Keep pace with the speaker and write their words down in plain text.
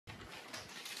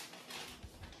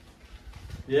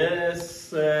Yes,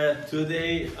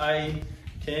 today I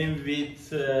came with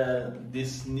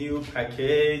this new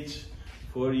package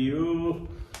for you.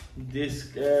 This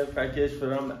package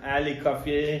from Ali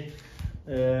Coffee,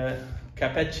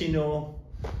 cappuccino,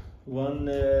 one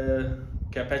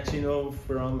cappuccino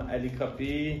from Ali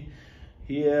Coffee.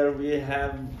 Here we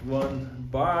have one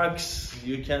box.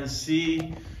 You can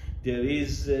see there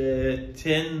is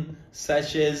 10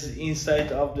 sachets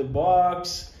inside of the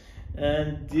box,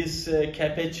 and this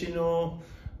cappuccino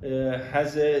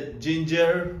has a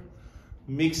ginger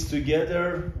mixed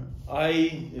together.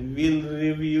 I will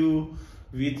review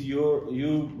with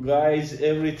you guys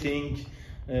everything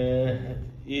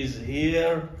is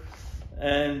here,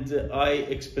 and I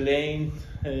explain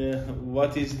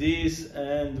what is this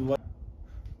and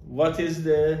what is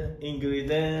the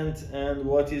ingredient and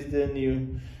what is the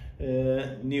new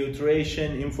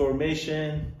nutrition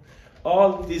information.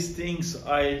 All these things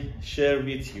I share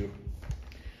with you.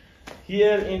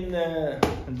 Here in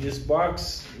this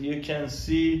box you can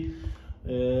see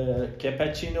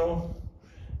cappuccino,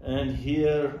 and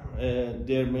here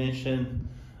they mention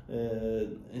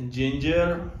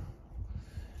ginger,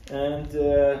 and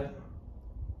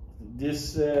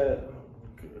this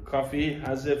coffee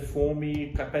has a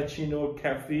foamy cappuccino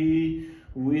coffee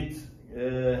with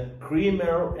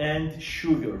creamer and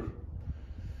sugar.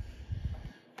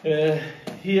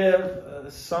 Here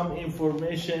some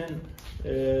information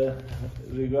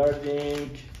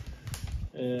regarding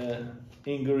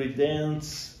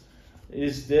ingredients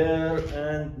is there,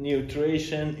 and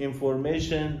nutrition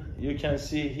information. You can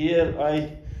see here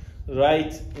I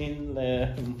write in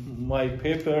my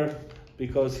paper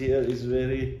because here is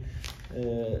very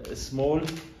small.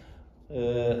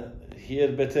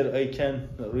 Here better I can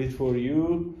read for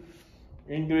you.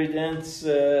 Ingredients: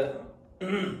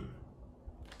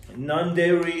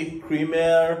 non-dairy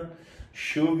creamer,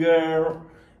 sugar,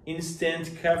 instant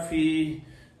coffee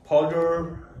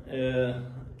powder,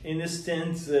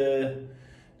 instant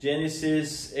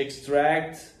genesis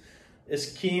extract,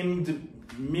 skimmed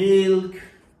milk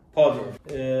powder,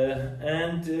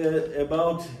 and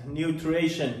about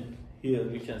nutrition. Here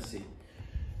we can see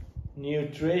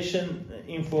nutrition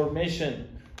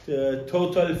information: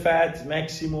 total fat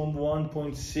maximum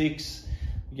 1.6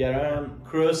 gram,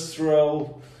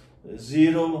 cholesterol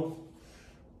 0,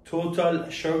 total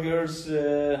sugars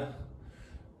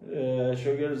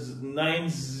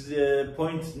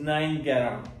 9.9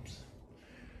 grams,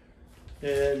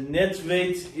 net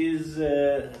weight is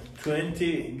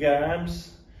 20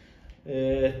 grams,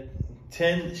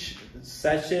 10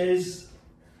 sachets,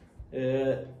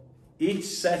 each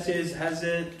sachet has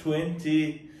a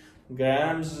 20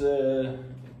 grams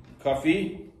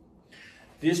coffee.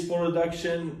 This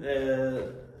production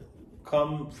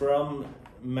come from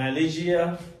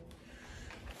Malaysia,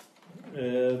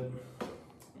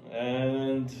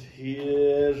 and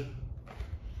here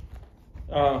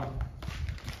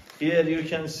you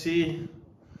can see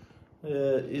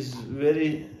is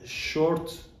very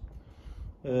short.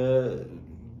 You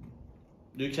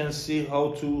can see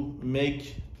how to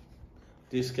make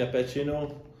this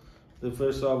cappuccino.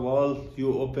 First of all,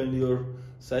 you open your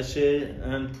sachet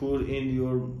and pour in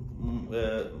your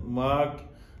mug,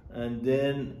 and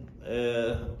then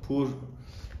pour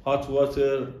hot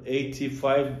water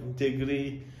 85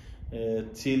 degree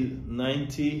till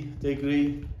 90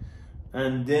 degree,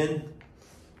 and then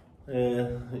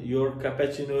your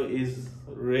cappuccino is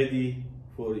ready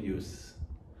for use.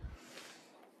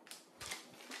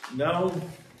 Now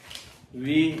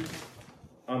we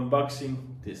unboxing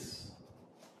this.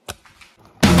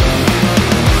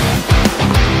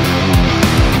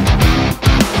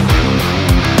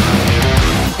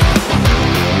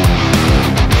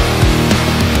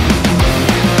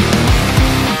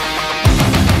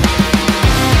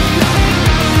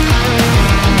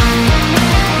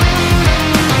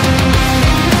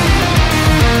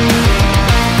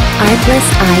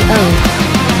 IO.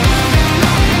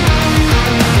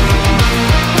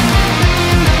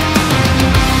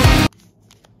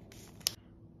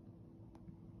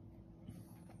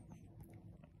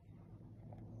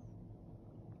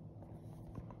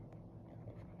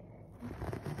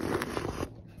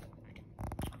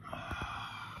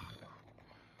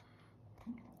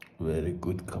 Very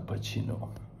good cappuccino.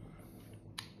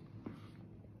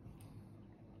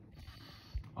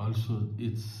 Also,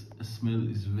 its smell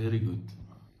is very good.